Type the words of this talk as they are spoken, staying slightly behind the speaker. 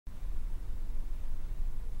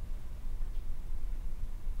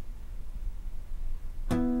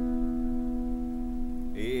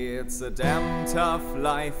It's a damn tough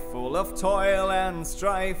life, full of toil and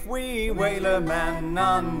strife, we whalermen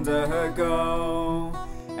undergo.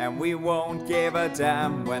 And we won't give a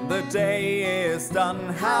damn when the day is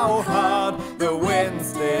done how hard the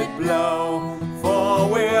winds did blow. For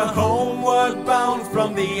we're homeward bound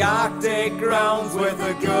from the Arctic grounds with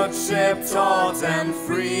a good ship taut and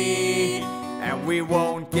free. And we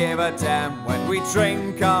won't give a damn when we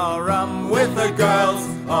drink our rum with the girls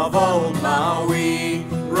of old Maui.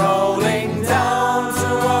 Rolling down to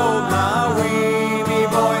old Maui, me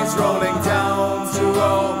boys, rolling down to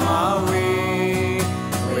old Maui.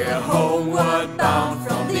 We're homeward bound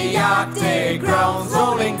from the Arctic grounds,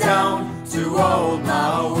 rolling down to old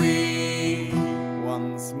Maui.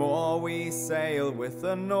 Once more we sail with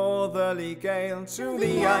a northerly gale to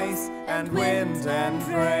the ice and wind and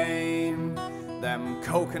rain. Them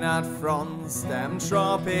coconut fronds, them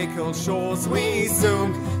tropical shores we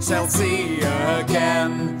soon shall see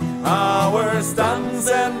again. Our stuns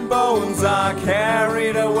and bones are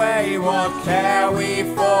carried away, what care we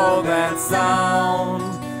for that sound?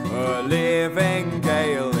 A living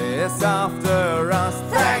gale is after us,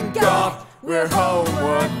 thank God we're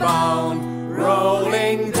homeward bound.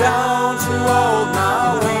 Rolling down to old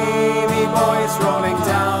Maui, me boys, rolling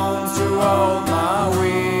down to old Maui.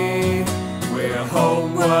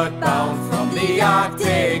 Homeward bound from the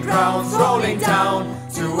Arctic grounds, rolling down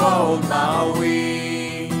to old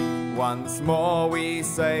Maui. Once more we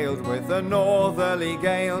sailed with a northerly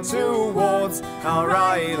gale towards our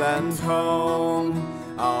island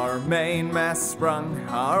home. Our mainmast sprung,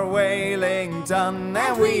 our whaling done,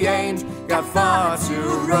 and we ain't got far to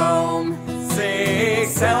roam.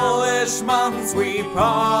 6 hellish months we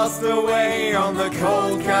passed away on the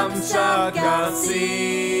cold Kamchatka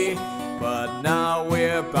Sea. But now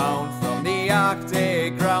we're bound from the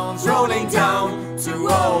Arctic grounds, rolling down to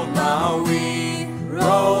old Maui.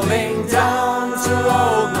 Rolling down to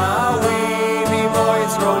old Maui, me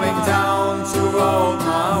boys, rolling down to old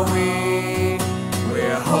Maui.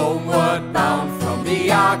 We're homeward bound from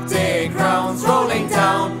the Arctic grounds, rolling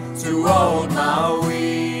down to old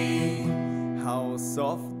Maui. How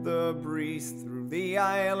soft the breeze through the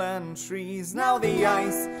island trees, now the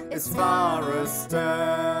ice is far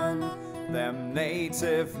astern. Them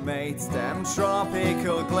native mates, them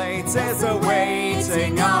tropical glades is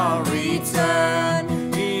awaiting our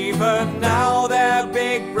return. Even now their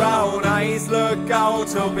big brown eyes look out,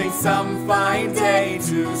 hoping some fine day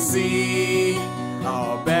to see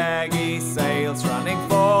our baggy sails running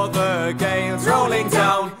for the gales, rolling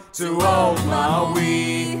down to old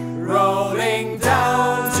Maui. Rolling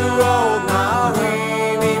down to old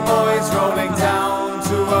Maui, me boys, rolling down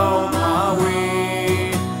to old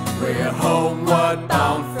Maui. We're homeward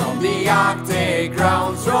bound from the Arctic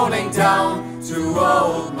grounds, rolling down to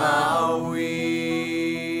old Maui.